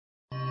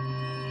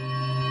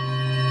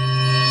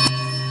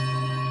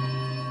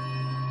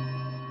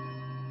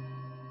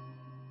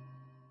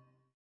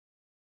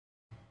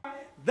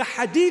The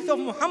hadith of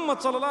Muhammad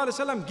sallallahu alaihi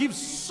wasallam gives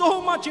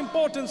so much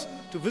importance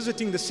to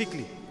visiting the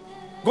sickly.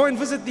 Go and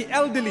visit the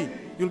elderly.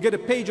 You'll get a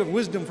page of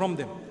wisdom from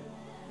them.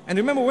 And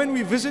remember, when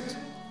we visit,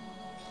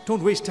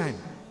 don't waste time.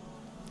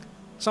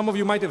 Some of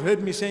you might have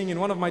heard me saying in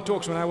one of my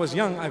talks, when I was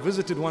young, I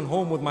visited one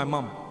home with my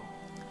mom.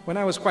 When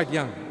I was quite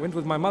young, I went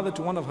with my mother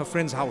to one of her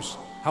friends'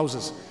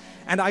 houses.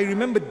 And I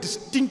remember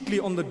distinctly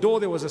on the door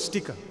there was a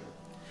sticker.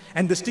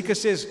 And the sticker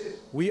says,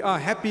 "We are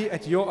happy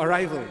at your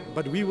arrival,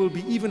 but we will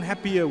be even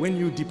happier when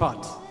you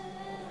depart."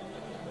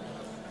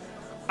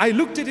 I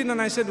looked at it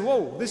and I said,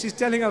 whoa, this is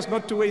telling us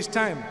not to waste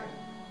time.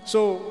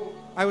 So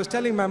I was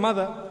telling my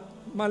mother,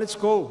 "Ma, let's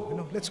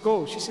go, let's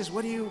go." She says,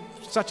 "What are you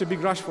such a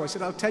big rush for?" I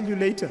said, "I'll tell you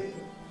later."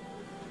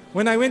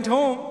 When I went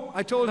home,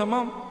 I told her,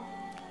 "Mom,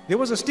 there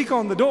was a sticker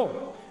on the door."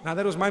 Now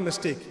that was my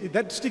mistake.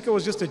 That sticker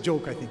was just a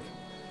joke, I think.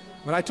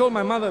 But I told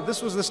my mother,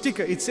 this was the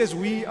sticker. It says,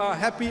 "We are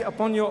happy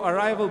upon your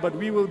arrival, but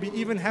we will be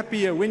even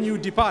happier when you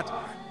depart."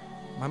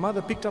 My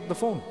mother picked up the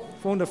phone,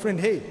 phoned a friend,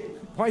 "Hey,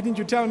 why didn't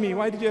you tell me?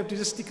 Why did you have to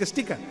just stick a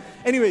sticker?"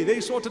 Anyway,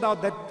 they sorted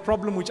out that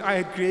problem which I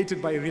had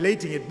created by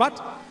relating it. But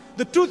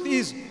the truth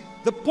is,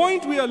 the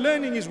point we are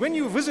learning is when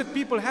you visit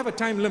people, have a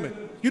time limit.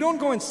 You don't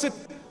go and sit.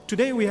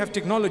 Today we have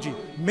technology.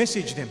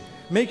 Message them.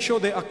 Make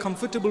sure they are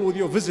comfortable with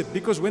your visit.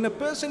 Because when a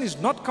person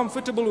is not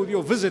comfortable with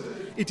your visit,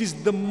 it is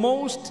the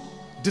most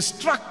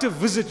destructive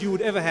visit you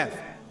would ever have.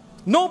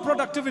 No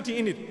productivity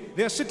in it.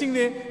 They are sitting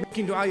there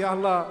making dua, "Ya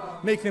Allah,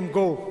 make them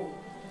go.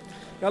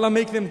 Ya Allah,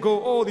 make them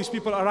go. Oh, these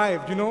people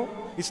arrived,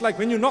 It's like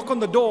when you knock on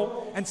the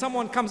door and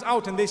someone comes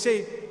out and they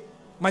say,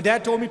 "My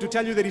dad told me to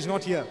tell you that he's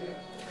not here."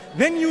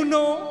 Then you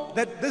know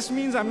that this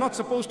means I'm not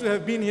supposed to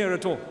have been here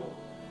at all.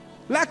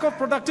 Lack of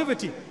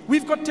productivity.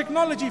 We've got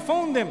technology,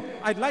 phone them.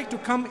 "I'd like to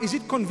come. Is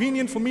it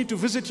convenient for me to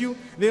visit you?"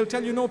 They'll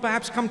tell you, "No,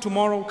 perhaps come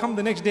tomorrow, come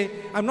the next day.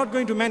 I'm not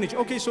going to manage."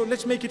 "Okay, so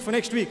let's make it for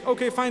next week."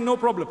 "Okay, fine, no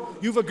problem."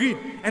 You've agreed.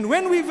 And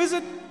when we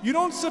visit, you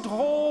don't sit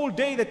whole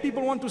day that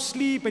people want to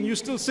sleep and you're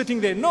still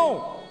sitting there.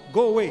 No,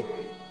 go away.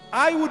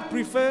 I would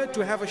prefer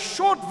to have a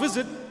short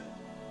visit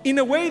in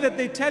a way that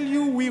they tell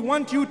you, "We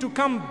want you to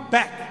come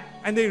back,"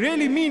 and they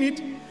really mean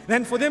it,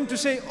 than for them to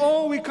say,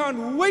 "Oh, we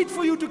can't wait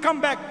for you to come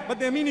back," but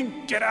they're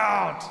meaning, "Get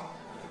out."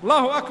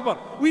 Allahu Akbar.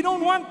 We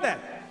don't want that.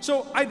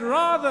 So I'd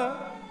rather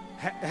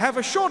have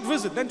a short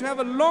visit than to have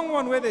a long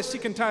one where they're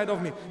sick and tired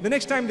of me. The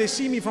next time they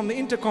see me from the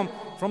intercom,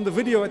 from the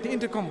video at the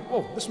intercom,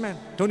 "Oh, this man,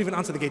 don't even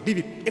answer the gate, leave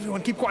it,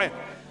 everyone keep quiet."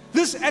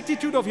 This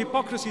attitude of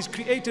hypocrisy is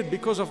created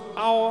because of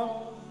our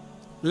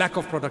lack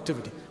of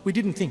productivity. We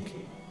didn't think.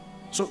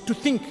 So to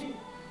think,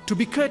 to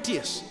be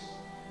courteous,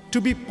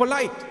 to be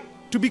polite,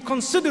 to be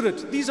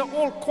considerate, these are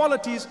all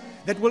qualities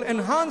that will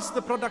enhance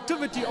the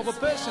productivity of a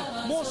person.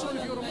 More so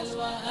if you're a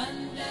Muslim.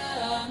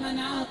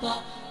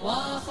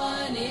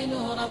 وخليل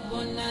رب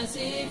الناس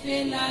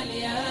في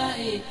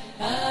العلياء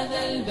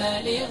هذا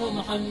البليغ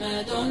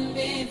محمد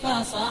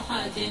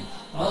بفصاحة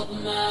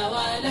عظمى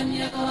ولم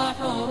يقرأ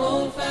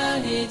حروف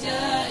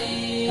هجاء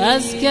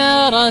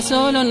أزكى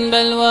رسول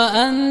بل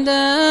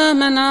وأندى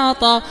من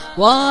عطى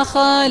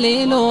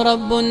وخليل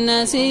رب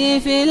الناس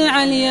في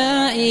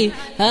العلياء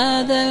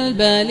هذا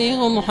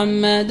البليغ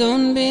محمد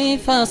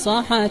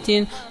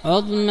بفصاحة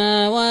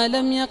عظمى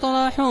ولم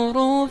يقرأ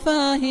حروف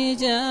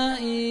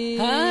هجاء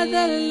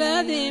هذا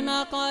الذي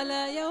ما قال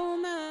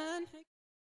يوما